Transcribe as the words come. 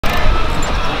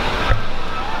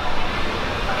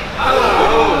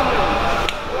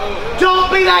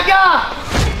that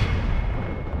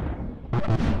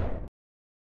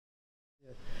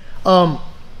guy!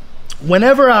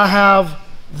 Whenever I have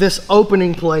this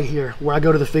opening play here, where I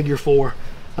go to the figure four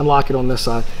and lock it on this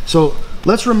side. So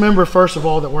let's remember, first of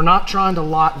all, that we're not trying to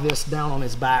lock this down on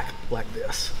his back like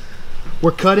this.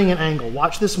 We're cutting an angle.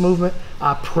 Watch this movement.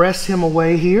 I press him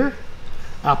away here.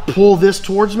 I pull this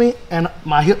towards me, and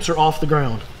my hips are off the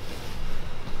ground.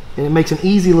 And it makes an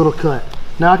easy little cut.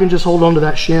 Now I can just hold on to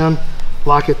that shin,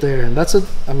 lock it there. And that's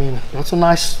a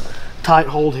nice tight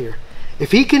hold here.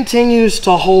 If he continues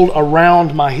to hold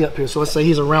around my hip here, so let's say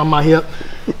he's around my hip,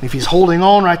 if he's holding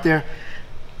on right there,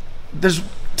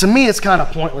 to me it's kind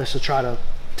of pointless to try to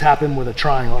tap him with a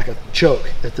triangle, like a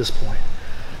choke at this point.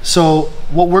 So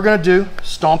what we're gonna do,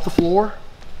 stomp the floor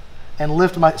and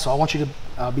lift so I want you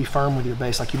to be firm with your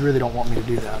base, like you really don't want me to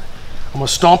do that. I'm gonna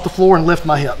stomp the floor and lift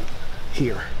my hip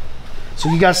here. So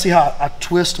you guys see how I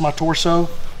twist my torso,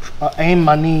 aim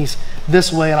my knees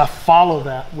this way, and I follow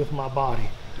that with my body.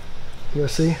 You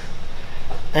see?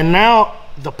 And now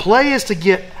the play is to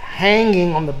get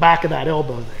hanging on the back of that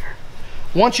elbow there.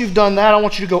 Once you've done that, I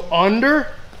want you to go under,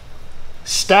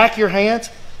 stack your hands,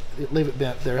 leave it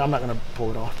bent there. I'm not gonna pull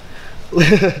it off.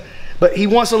 But he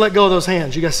wants to let go of those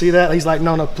hands. You guys see that? He's like,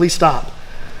 no, no, please stop.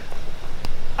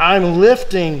 I'm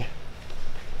lifting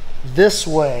this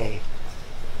way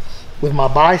with my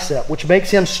bicep, which makes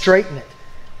him straighten it.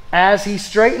 As he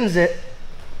straightens it,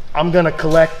 I'm gonna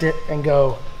collect it and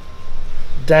go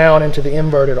down into the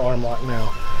inverted arm lock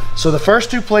now. So the first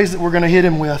two plays that we're gonna hit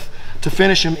him with to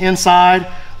finish him inside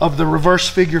of the reverse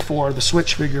figure four, the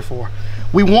switch figure four.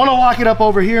 We wanna lock it up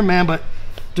over here, man, but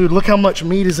dude, look how much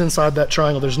meat is inside that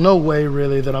triangle. There's no way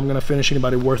really that I'm gonna finish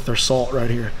anybody worth their salt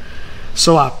right here.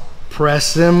 So I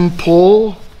press him,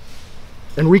 pull,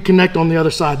 and reconnect on the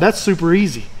other side. That's super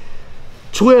easy.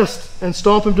 Twist and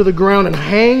stomp him to the ground and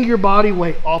hang your body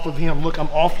weight off of him. Look, I'm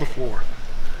off the floor.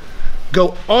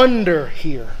 Go under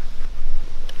here.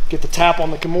 Get the tap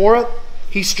on the Kimura.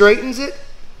 He straightens it,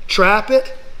 trap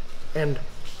it, and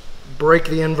break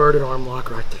the inverted arm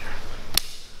lock right there.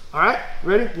 All right,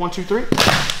 ready? 1, 2, 3.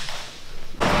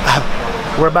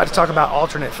 We're about to talk about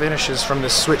alternate finishes from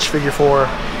this switch figure four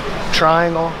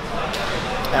triangle,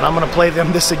 and I'm gonna play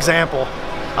them this example.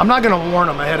 I'm not gonna warn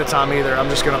them ahead of time either. I'm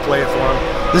just gonna play it for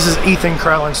them. This is Ethan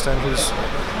Krellinston, who's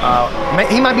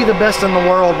he might be the best in the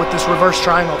world with this reverse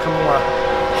triangle Kimura.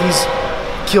 He's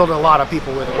killed a lot of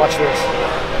people with it. Watch this.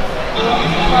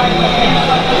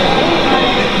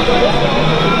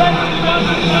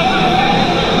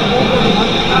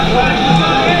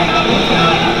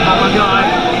 Oh my God.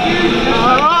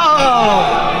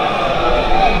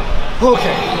 Oh.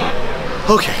 Okay.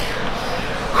 Okay.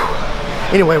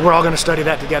 Anyway, we're all gonna study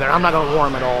that together. I'm not gonna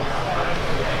warm at all.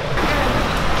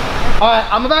 All right,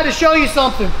 I'm about to show you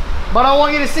something, but I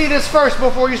want you to see this first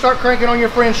before you start cranking on your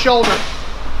friend's shoulder,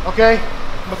 okay?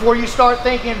 Before you start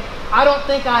thinking, I don't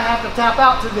think I have to tap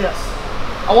out to this.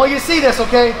 I want you to see this,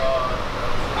 okay?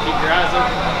 Keep your eyes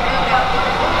open.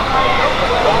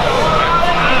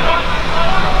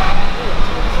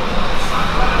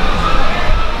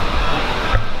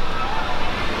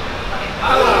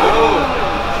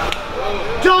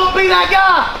 Don't be that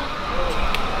guy!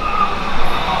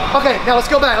 Okay, now let's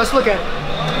go back. Let's look at it.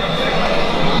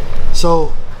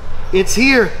 So it's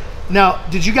here. Now,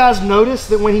 did you guys notice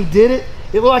that when he did it,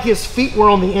 it looked like his feet were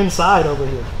on the inside over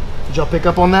here? Did y'all pick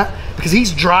up on that? Because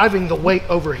he's driving the weight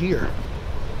over here.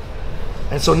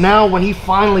 And so now when he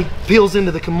finally peels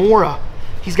into the Kimura,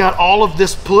 he's got all of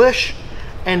this push.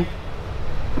 And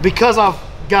because I've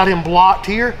got him blocked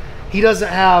here, he doesn't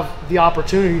have the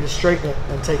opportunity to straighten it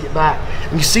and take it back.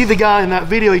 And you see the guy in that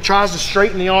video, he tries to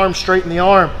straighten the arm.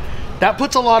 That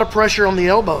puts a lot of pressure on the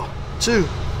elbow too.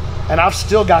 And I've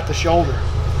still got the shoulder.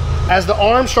 As the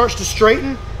arm starts to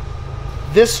straighten,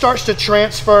 this starts to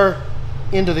transfer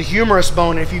into the humerus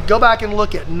bone. And if you go back and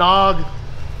look at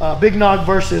Big Nog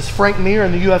versus Frank Mir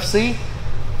in the UFC,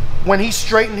 when he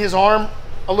straightened his arm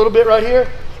a little bit right here,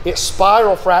 it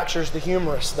spiral fractures the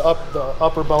humerus, the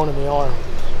upper bone in the arm.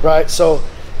 Right, so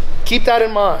keep that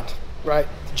in mind, right?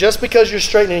 Just because you're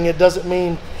straightening it doesn't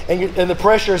mean, and the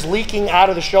pressure is leaking out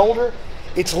of the shoulder,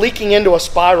 it's leaking into a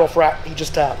spiral fracture he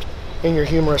just tapped in your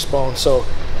humerus bone. So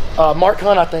Mark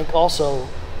Hunt, I think, also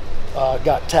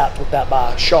got tapped with that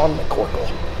by Sean McCorkle,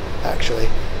 actually.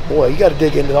 Boy, you got to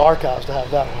dig into the archives to have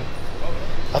that one.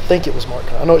 I think it was Mark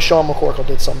Hunt. I know Sean McCorkle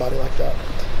did somebody like that.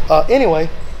 Anyway,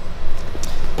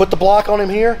 put the block on him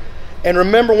here, and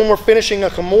remember when we're finishing a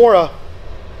Kimura,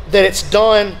 that it's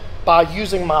done by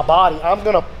using my body. I'm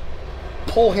gonna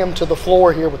pull him to the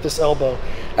floor here with this elbow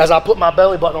as I put my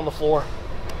belly button on the floor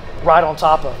right on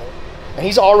top of it. And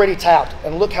he's already tapped.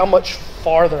 And look how much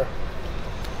farther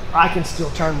I can still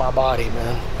turn my body,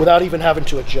 man, without even having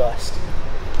to adjust.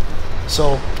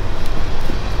 So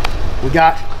we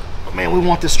got, man, we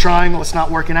want this triangle. It's not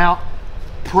working out.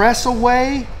 Press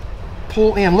away,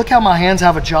 pull in. Look how my hands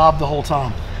have a job the whole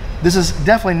time. This is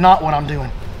definitely not what I'm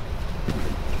doing.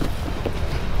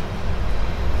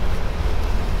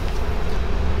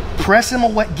 Press him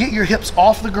away. Get your hips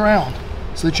off the ground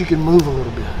so that you can move a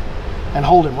little bit. And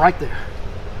hold him right there.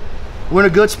 We're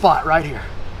in a good spot right here.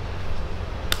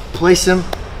 Place him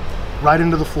right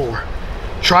into the floor.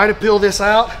 Try to peel this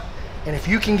out, and if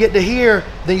you can get to here,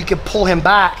 then you can pull him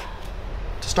back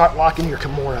to start locking your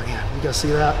Kimura in. You guys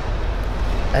see that?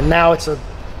 And now it's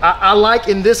I like,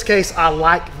 in this case, I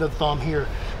like the thumb here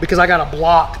because I got a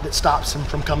block that stops him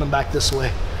from coming back this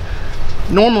way.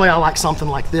 Normally I like something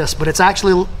like this, but it's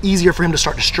actually easier for him to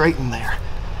start to straighten there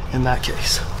in that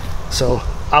case. So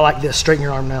I like this. Straighten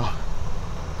your arm now.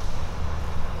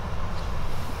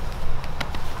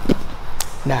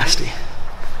 Nasty.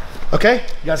 Okay,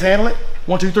 you guys handle it?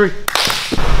 1, 2, 3.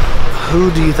 Who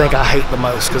do you think I hate the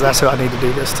most? Because that's who I need to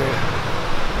do this to.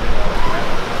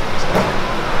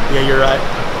 Yeah, you're right.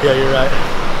 Yeah, you're right.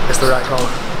 It's the right call.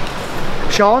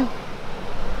 Sean?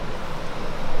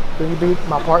 Can you be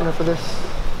my partner for this?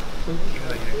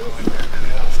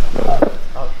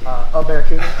 A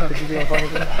Barracuda? Could you be my partner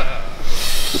for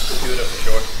this? Do it up for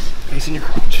sure. Face in your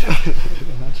crotch.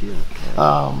 Not you.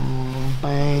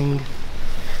 Bang.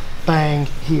 Bang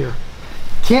here.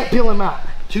 Can't peel him out.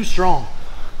 Too strong.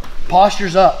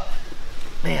 Posture's up.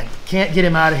 Man, can't get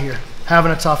him out of here.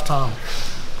 Having a tough time.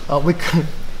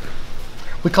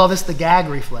 We call this the gag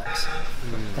reflex.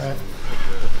 All right.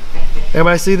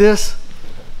 Everybody see this?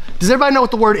 Does everybody know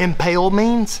what the word impale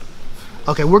means?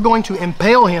 Okay, we're going to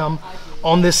impale him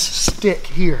on this stick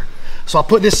here. So I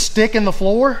put this stick in the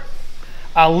floor,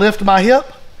 I lift my hip,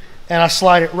 and I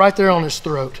slide it right there on his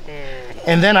throat.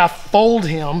 And then I fold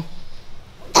him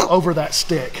over that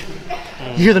stick.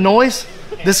 You hear the noise?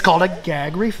 This is called a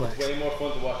gag reflex. Way more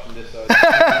fun to watch from this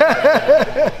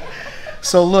side.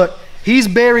 So look, he's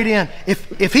buried in.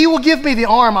 If he will give me the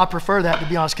arm, I prefer that, to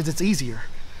be honest, because it's easier.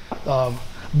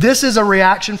 This is a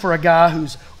reaction for a guy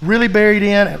who's really buried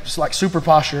in. It's like super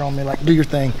posture on me, like do your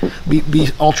thing. Be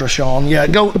ultra Sean. Yeah,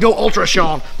 go ultra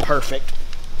Sean. Perfect.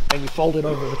 And you fold it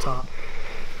over the top.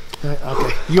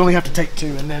 Okay, you only have to take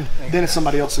 2, and then it's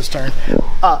somebody else's turn.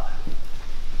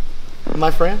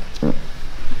 My friend,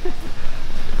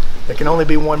 there can only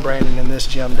be one Brandon in this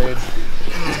gym, dude.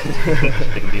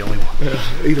 There can be only one.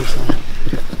 Yeah, either side.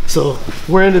 So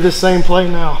we're into this same play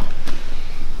now.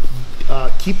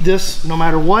 Keep this no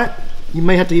matter what. You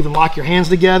may have to even lock your hands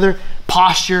together.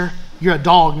 Posture. You're a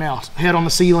dog now. Head on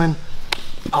the ceiling.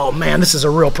 Oh man, this is a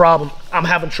real problem. I'm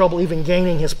having trouble even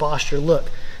gaining his posture. Look,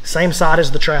 same side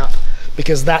as the trap,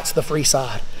 because that's the free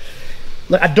side.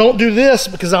 Look, I don't do this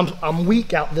because I'm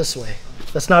weak out this way.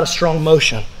 That's not a strong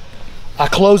motion. I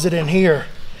close it in here,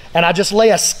 and I just lay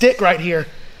a stick right here,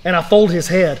 and I fold his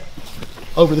head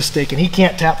over the stick, and he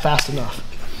can't tap fast enough.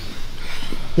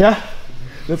 Yeah?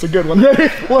 That's a good one. Ready?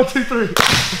 1, 2, 3.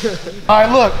 All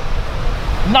right, look.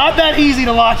 Not that easy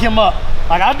to lock him up.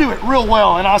 Like, I do it real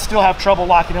well, and I still have trouble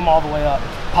locking him all the way up.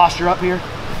 Posture up here.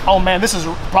 Oh man, this is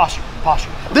posture.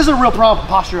 This is a real problem.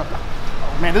 Posture up.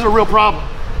 Oh man, this is a real problem.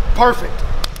 Perfect.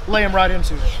 Lay him right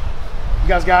into it. You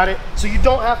guys got it? So you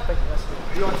don't have to,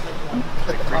 you don't have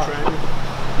to take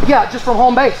that. Yeah, just from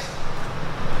home base.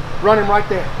 Run him right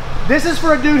there. This is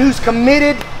for a dude who's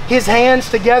committed his hands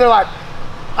together. Like,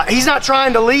 he's not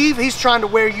trying to leave, he's trying to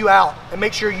wear you out and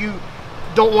make sure you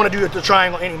don't want to do the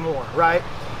triangle anymore, right?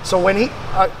 So when he,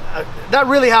 that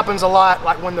really happens a lot,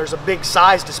 like when there's a big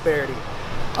size disparity.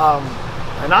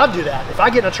 And I'll do that. If I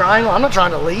get in a triangle, I'm not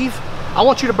trying to leave. I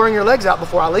want you to burn your legs out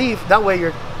before I leave. That way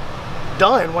you're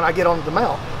done when I get onto the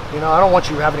mount. You know, I don't want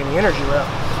you having any energy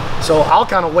left. So I'll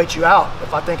kind of wait you out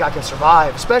if I think I can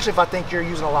survive, especially if I think you're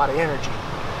using a lot of energy.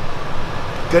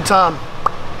 Good time.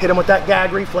 Hit him with that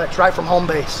gag reflex right from home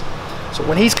base. So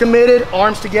when he's committed,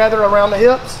 arms together around the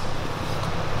hips.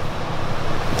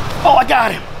 Oh, I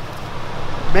got him.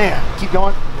 Man, keep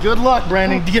going. Good luck,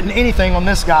 Brandon, getting anything on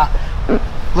this guy.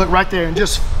 Look right there and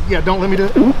just, yeah, don't let me do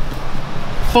it.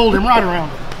 Fold him right around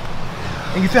it.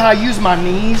 And you feel how I use my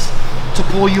knees to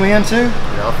pull you in too?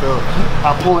 Yeah, I feel it.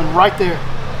 I pull him right there,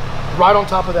 right on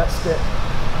top of that stick.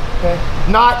 Okay,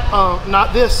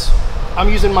 not this. I'm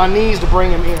using my knees to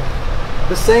bring him in.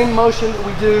 The same motion that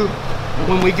we do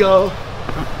when we go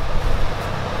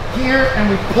here and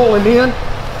we pull him in.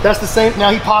 That's the same.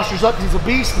 Now he postures up because he's a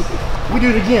beast. We do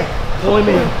it again. Pull him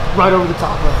in right over the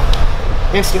top of him.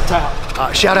 Instant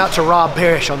tap. Shout out to Rob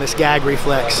Parrish on this gag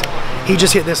reflex. He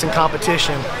just hit this in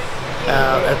competition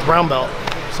at the brown belt.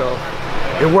 So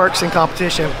it works in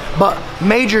competition. But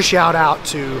major shout out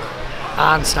to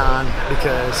Einstein,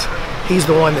 because he's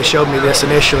the one that showed me this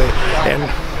initially. And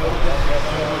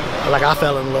like, I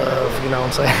fell in love, you know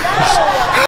what I'm saying?